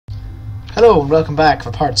Hello and welcome back for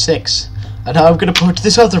part 6. And now I'm going to put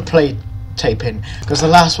this other tape in, because the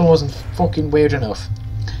last one wasn't fucking weird enough.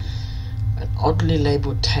 An oddly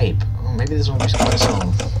labelled tape. Oh, maybe this one was quite a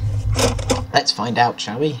song. Let's find out,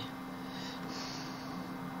 shall we?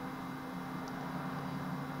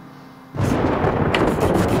 I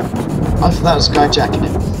thought that was a guy jacking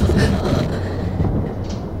it.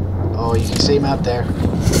 Oh, you can see him out there.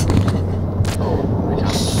 Oh, we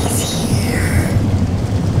can't.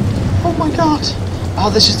 Oh my god! Oh,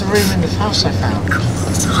 this is the room in the house I found.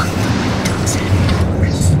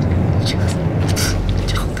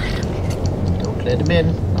 Don't let him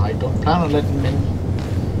in. I don't plan on letting him in.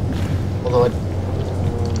 Although I...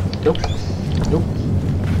 Nope. Nope.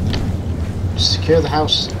 Secure the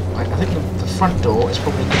house. I think the front door is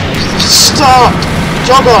probably the place. Stop!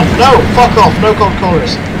 Jog on! No! Fuck off! No cold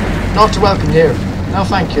callers. Not welcome here. No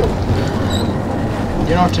thank you.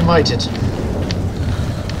 You're not invited.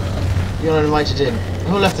 You're not invited in.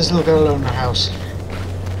 Who left this little girl alone in her house?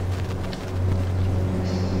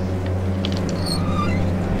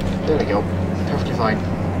 There we go. Perfectly fine.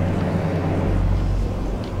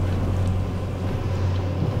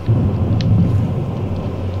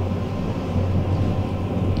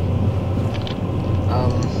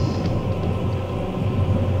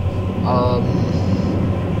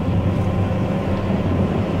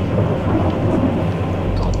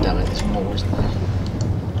 God damn it, there's more, isn't there?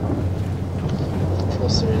 Of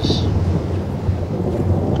course there is.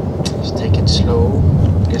 Just take it slow.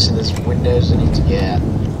 I'm guessing there's windows I need to get.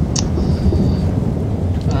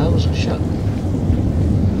 Oh, that was shut.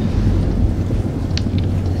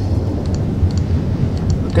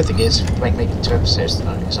 The good thing is, making 2 episodes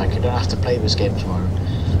tonight, is I don't have to play this game tomorrow.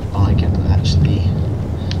 I can actually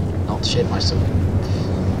not shit myself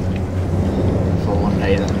for one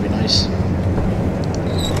day. That would be nice.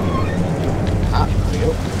 Ah, there we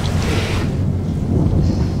go.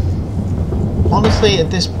 Honestly, at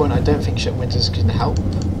this point, I don't think shut windows can help,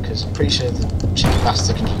 because I'm pretty sure the cheeky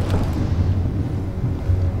bastard can.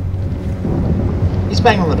 He's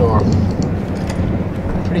banging on the door.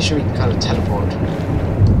 I'm pretty sure he can kind of teleport.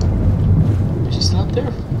 Is he still up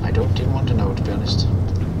there? I don't even want to know, to be honest.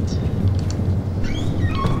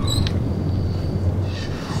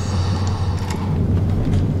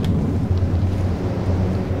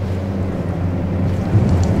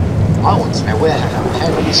 I want to know where her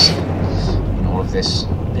parents in all of this.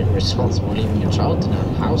 Irresponsible leaving your child in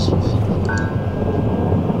a house with...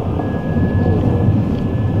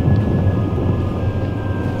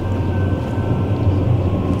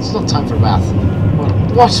 It's not time for a bath.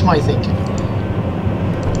 What am I thinking?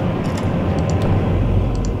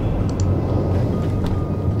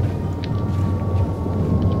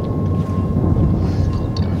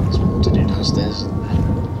 God damn it, there's more to do downstairs.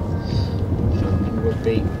 Would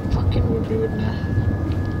be, wouldn't it?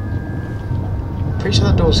 Pretty sure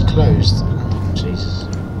that door's closed. Oh, Jesus.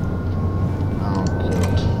 Oh,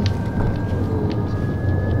 God.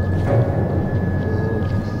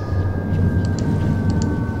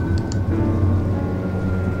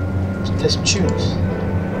 Let's play some tunes.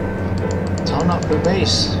 Turn up the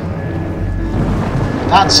bass.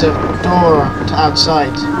 That's a door to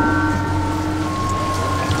outside.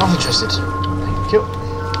 Not interested. Thank you.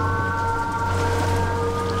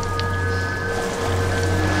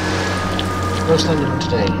 No Slender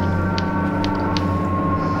today.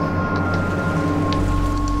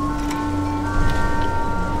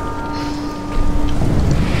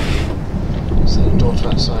 Is there a door to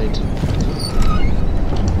that side?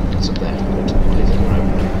 It's up there. Good. Leave it around.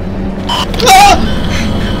 Ah!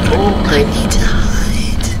 Okay. I need to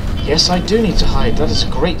hide. Yes, I do need to hide. That is a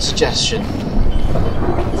great suggestion.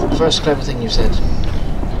 First clever thing you've said.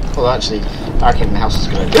 Well, actually, barricading in the house is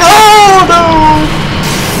good. Oh no!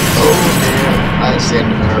 Oh dear. That's the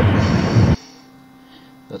end of her.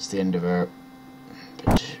 That's the end of her.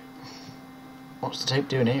 But what's the tape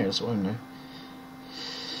doing here? That's what I know.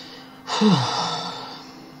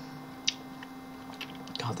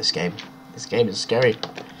 God, this game is scary.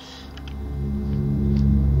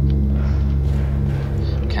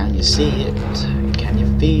 Can you see it? Can you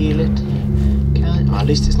feel it? Oh, at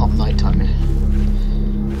least it's not night time here.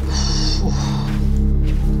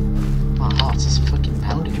 My heart is fucking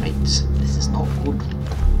pounding, mates. This is not good.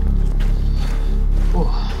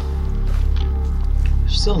 Oh.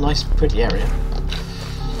 Still a nice, pretty area.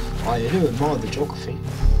 I do admire the geography.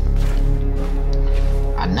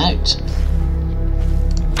 A note.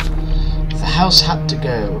 The house had to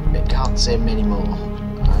go. It can't save me anymore.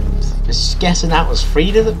 I'm just guessing that was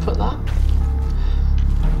Frida that put that.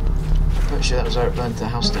 I'm pretty sure that was where it burnt the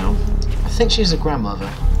house down. I think she's a grandmother.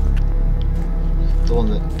 the one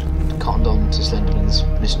that cottoned on to Slenderman's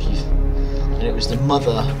mischief. And it was the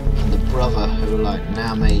mother and the brother who were like,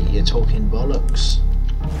 "Now mate, you're talking bollocks."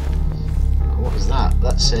 What was that?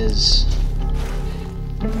 That says...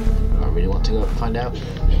 I really want to go up and find out.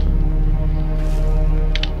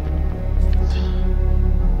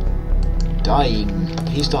 Dying.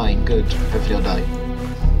 He's dying. Good. Hopefully I'll die.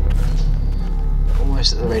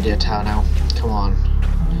 Almost at the radio tower now. Come on.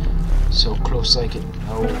 So close I can...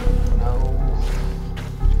 No. No.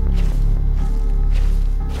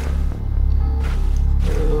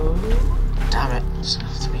 Damn it. There's going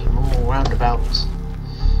to have to be more roundabout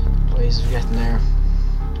ways of getting there.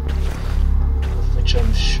 Of which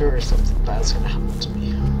I'm sure something bad's going to happen to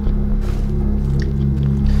me.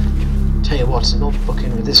 Tell you what, I'm not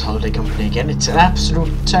booking with this holiday company again. It's an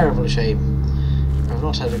absolute terrible shame. I've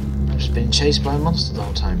not had I've just been chased by a monster the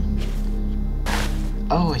whole time.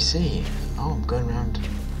 Oh, I see. Oh, I'm going round.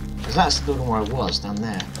 Because that's the building where I was, down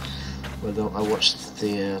there. Where I watched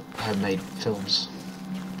the homemade films.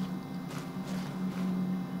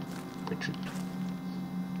 Which...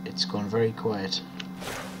 It's gone very quiet.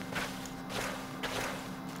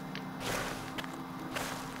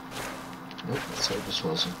 Nope, that's what this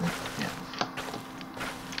was, isn't it? Yeah.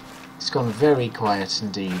 It's gone very quiet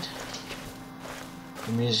indeed.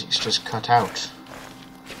 The music's just cut out.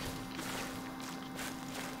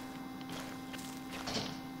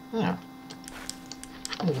 Oh.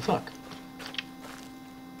 What the fuck?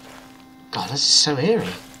 God, this is so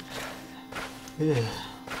eerie. Ugh.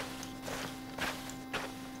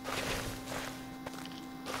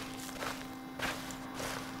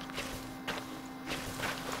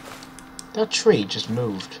 That tree just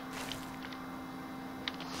moved.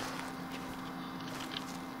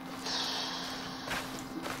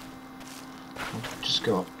 I'll just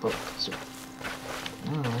go up, but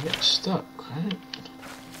no, I get stuck, right?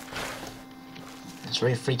 It's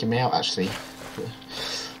really freaking me out, actually.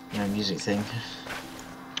 No music thing.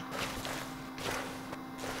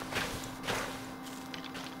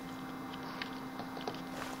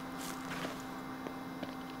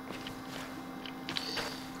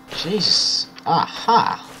 Jesus.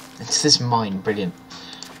 Aha! It's this mine. Brilliant.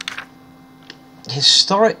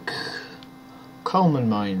 Historic Coleman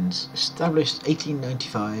Mines. Established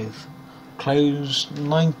 1895. Closed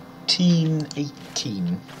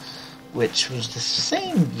 1918. Which was the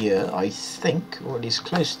same year, I think, or at least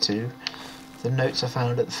close to, the notes I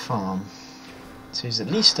found at the farm. So he's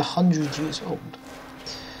at least 100 years old.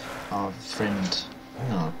 Our friend.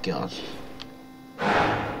 Oh, God.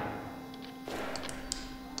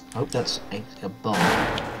 I hope that's a bomb.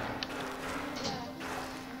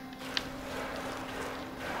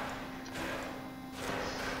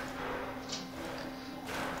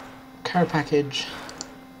 Care package.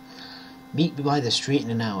 Meet me by the street in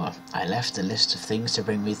an hour. I left a list of things to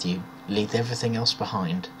bring with you. Leave everything else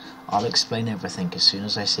behind. I'll explain everything as soon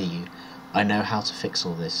as I see you. I know how to fix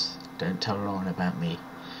all this. Don't tell Lauren about me.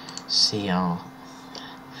 CR.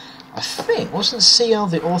 I think, wasn't CL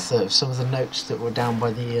the author of some of the notes that were down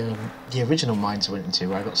by the original mines I went into,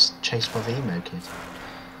 where I got chased by the emo kid?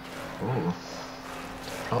 Ooh.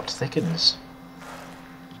 Plot thickens.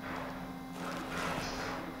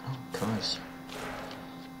 Oh, Christ.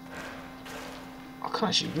 I can't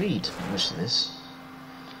actually read much of this.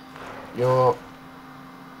 You're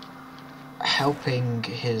helping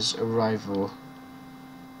his arrival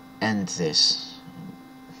end this.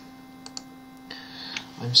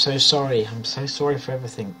 I'm so sorry. I'm so sorry for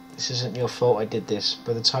everything. This isn't your fault I did this.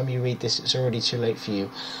 By the time you read this, it's already too late for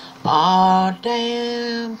you. Ah,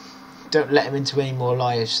 damn. Don't let him into any more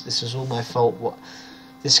lives. This was all my fault. What?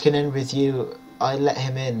 This can end with you. I let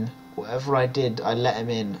him in. Whatever I did, I let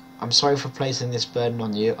him in. I'm sorry for placing this burden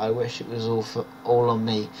on you. I wish it was all on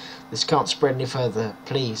me. This can't spread any further.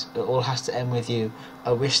 Please, it all has to end with you.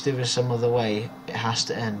 I wish there was some other way. It has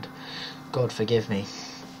to end. God forgive me.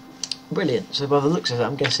 Brilliant. So by the looks of it,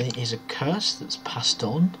 I'm guessing it is a curse that's passed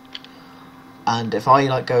on. And if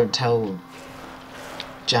I go and tell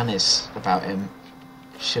Janice about him,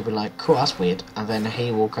 she'll be like, cool, that's weird. And then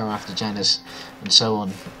he will go after Janice, and so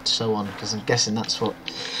on, so on. Because I'm guessing that's what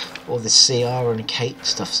all this CR and Kate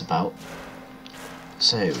stuff's about.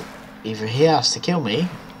 So either he has to kill me,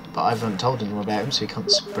 but I haven't told anyone about him, so he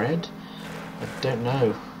can't spread. I don't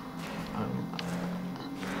know.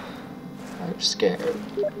 I'm scared.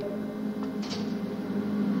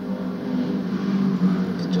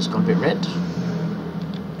 It's just gone a bit red.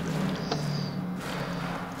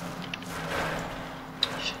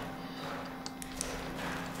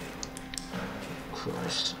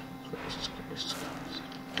 Christ.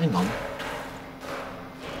 Hang on.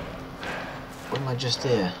 What am I just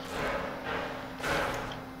here?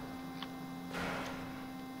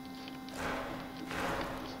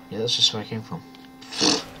 Yeah, that's just where I came from.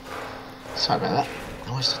 Sorry about that.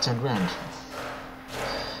 I must have turned around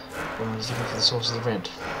when I was looking for the source of the red.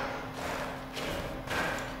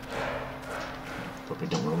 Probably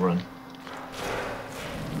don't want to run.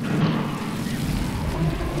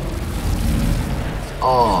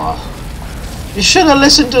 Oh, you should have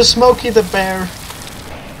listened to Smokey the Bear.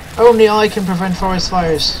 Only I can prevent forest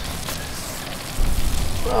fires.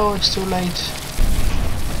 Oh, it's too late.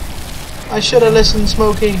 I should have listened,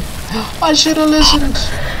 Smokey. I should have listened.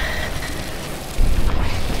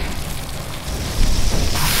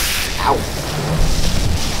 Ow.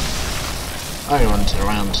 I run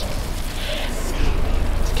around.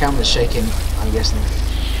 The camera's shaking, I'm guessing.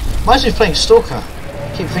 Reminds me of playing Stalker.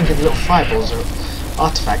 I keep thinking the little fireballs are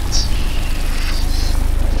artifacts.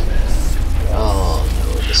 Oh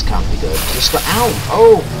no, this can't be good. Just go.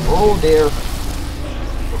 Ow! Oh dear.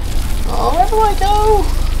 Oh, where do I go?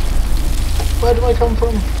 Where do I come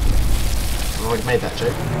from? I've already made that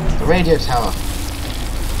joke. The radio tower.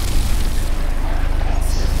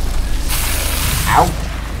 Ow!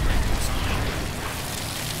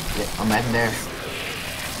 Yep, I'm heading there.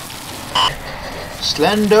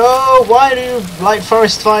 Slender, why do you light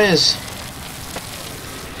forest fires?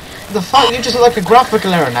 The fuck? You just look like a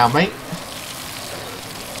graphical error now, mate.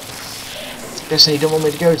 Guessing you don't want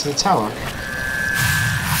me to go to the tower.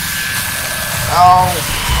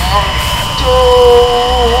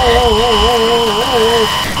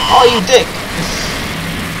 Oh, you dick!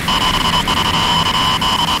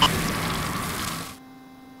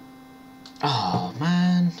 Oh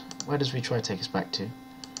man, where does we try to take us back to?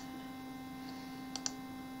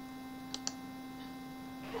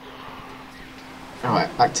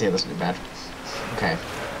 Alright, back to here, that's not bad. Okay.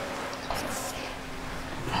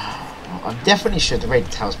 Well, I'm definitely sure the radio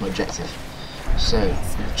tower's my objective. So,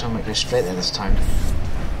 I'm trying to go straight there this time.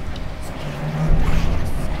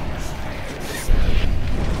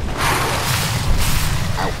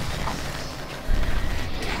 Ow.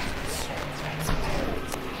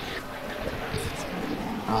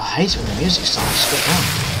 Oh, I hate it when the music starts straight down.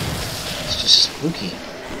 It's just spooky.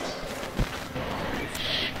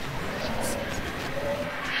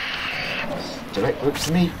 Direct route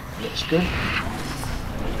to me. Looks good.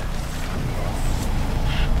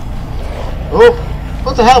 Oh!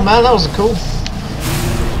 What the hell, man? That was cool.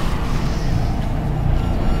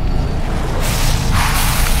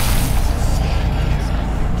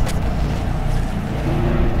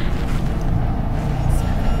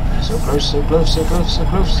 So close, so close, so close, so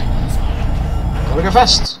close. Gotta go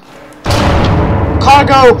fast.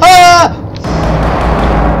 Cargo! Ah!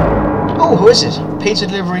 Oh, who is it? Pizza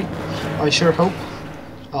delivery. I sure hope.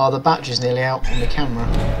 Oh, the battery's nearly out on the camera.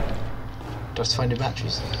 Do I have to find new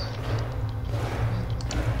batteries?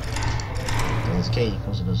 There's a key, of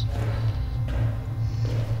course it does.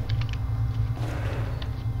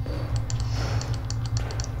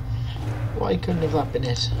 Why couldn't have that been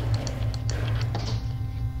it?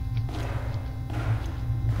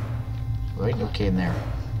 Right, no key in there.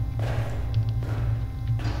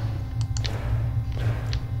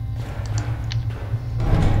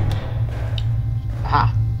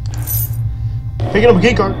 Aha! Picking up a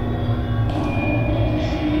key card!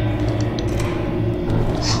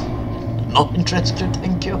 Not interested,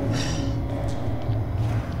 thank you.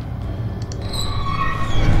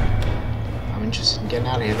 I'm interested in getting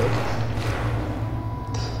out of here though.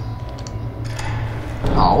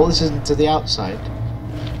 Oh, this isn't to the outside.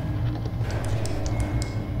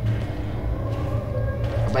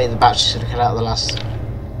 I bet the battery should have cut out of the last.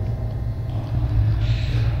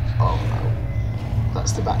 Oh no.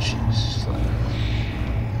 That's the battery.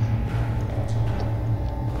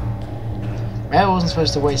 Maybe I wasn't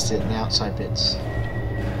supposed to waste it in the outside bits.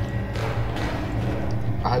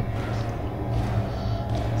 I hope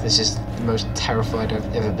this is the most terrified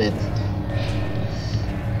I've ever been.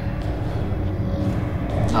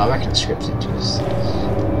 No, I reckon it's scripted just.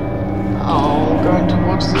 Oh, I'm going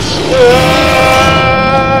towards the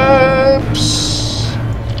steps!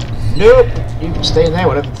 Nope! You can stay in there,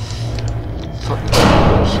 whatever. Fuck you.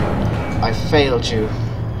 I failed you.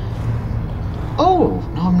 Oh!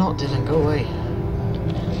 No, I'm not, Dylan, go away.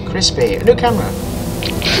 Crispy, a new camera.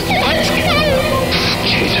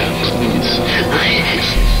 Cheetah, please.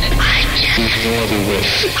 Ignore the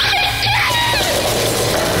wish.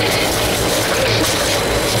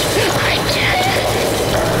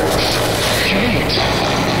 Kate.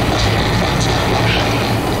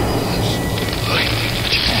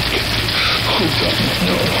 Oh God,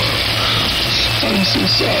 no. I'm so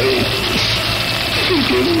sorry.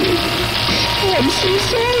 Forgive me. I'm so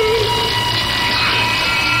sorry.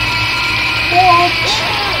 What?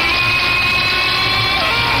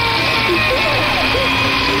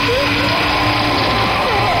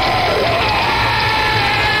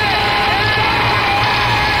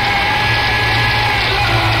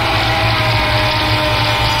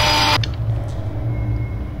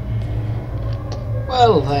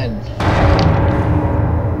 Well then.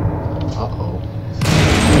 Uh-oh.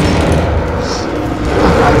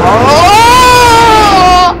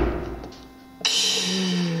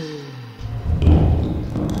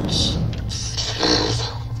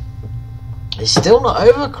 It's still not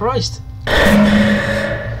over? Christ.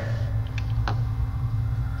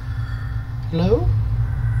 Hello?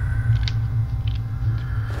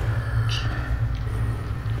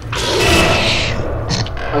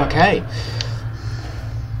 Okay.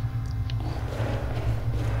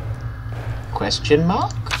 Question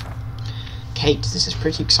mark? Kate, this is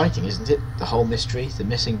pretty exciting, isn't it? The whole mystery, the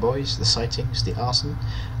missing boys, the sightings, the arson.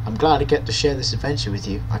 I'm glad I get to share this adventure with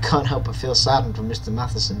you. I can't help but feel saddened for Mr.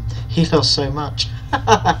 Matheson. He lost so much.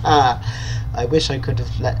 I wish I could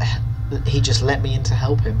have he just let me in to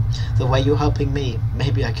help him. The way you're helping me,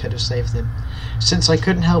 maybe I could have saved him. Since I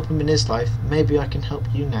couldn't help him in his life, maybe I can help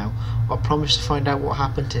you now. I'll promise to find out what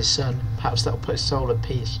happened to his son. Perhaps that'll put his soul at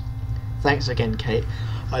peace. Thanks again, Kate.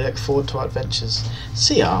 I look forward to our adventures.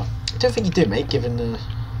 CR? I don't think you do, mate, given the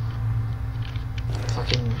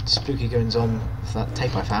fucking spooky goings on with that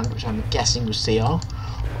tape I found, which I'm guessing was CR,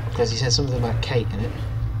 because he said something about Kate in it.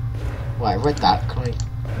 Well, I read that. Can I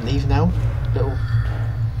leave now? Little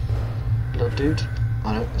dude?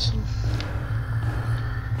 I know, there's some...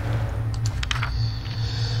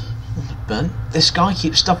 Burnt. This guy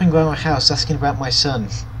keeps stopping by my house asking about my son.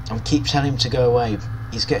 I keep telling him to go away.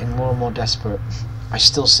 He's getting more and more desperate. I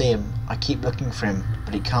still see him. I keep looking for him,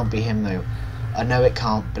 but it can't be him though. I know it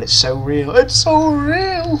can't, but it's so real. It's so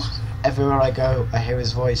real! Everywhere I go, I hear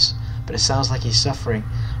his voice, but it sounds like he's suffering,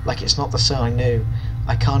 like it's not the son I knew.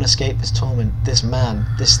 I can't escape this torment, this man,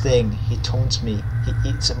 this thing. He taunts me. He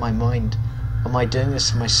eats at my mind. Am I doing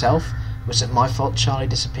this to myself? Was it my fault Charlie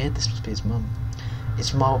disappeared? This must be his mum.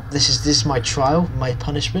 This is my trial, my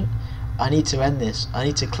punishment. I need to end this. I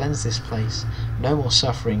need to cleanse this place. No more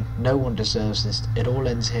suffering. No one deserves this. It all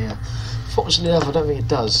ends here. Fortunately enough, I don't think it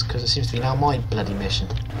does, because it seems to be now my bloody mission.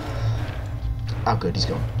 Oh good, he's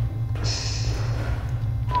gone.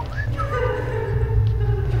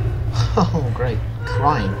 Oh great.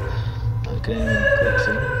 Crying. Okay, good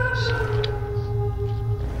things.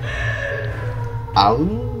 Ow.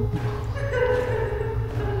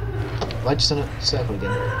 Have I just done a circle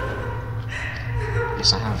again?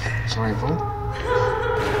 Yes I have. Sorry everyone.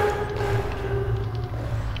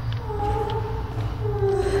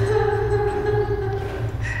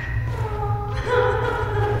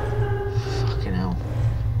 Fucking hell.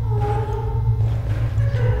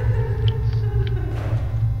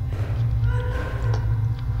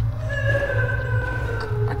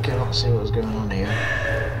 I cannot see what's going on here.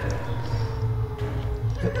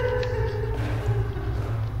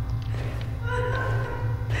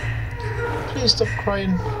 Please stop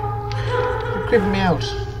crying. You're creeping me out.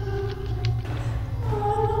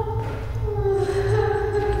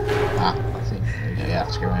 Ah, I think there we go. Yeah,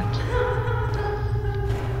 let's go around.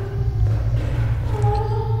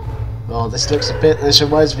 Oh, this looks a bit. This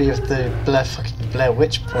reminds me of the Blair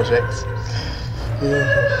Witch Project.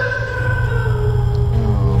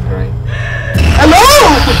 Oh, great. Hello!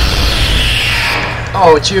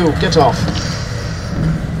 Oh, it's you. Get off.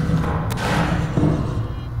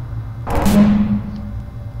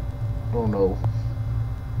 Oh no.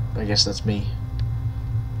 I guess that's me.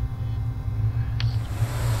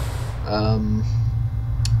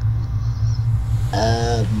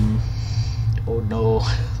 Oh no.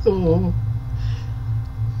 Oh.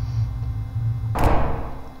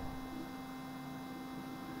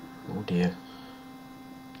 Oh dear.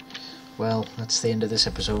 Well, that's the end of this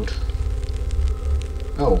episode.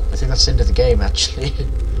 Oh, I think that's the end of the game actually.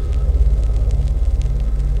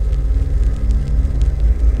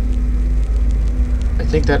 I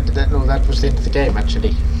think that was the end of the game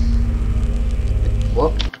actually.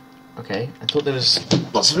 What? Okay, I thought there was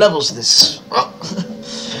lots of levels to this. Oh.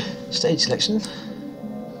 Stage selection.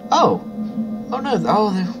 Oh. Oh no.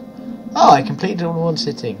 Oh, I completed it all in one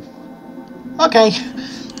sitting. Okay.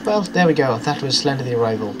 Well, there we go. That was Slender the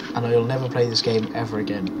Arrival, and I will never play this game ever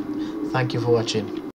again. Thank you for watching.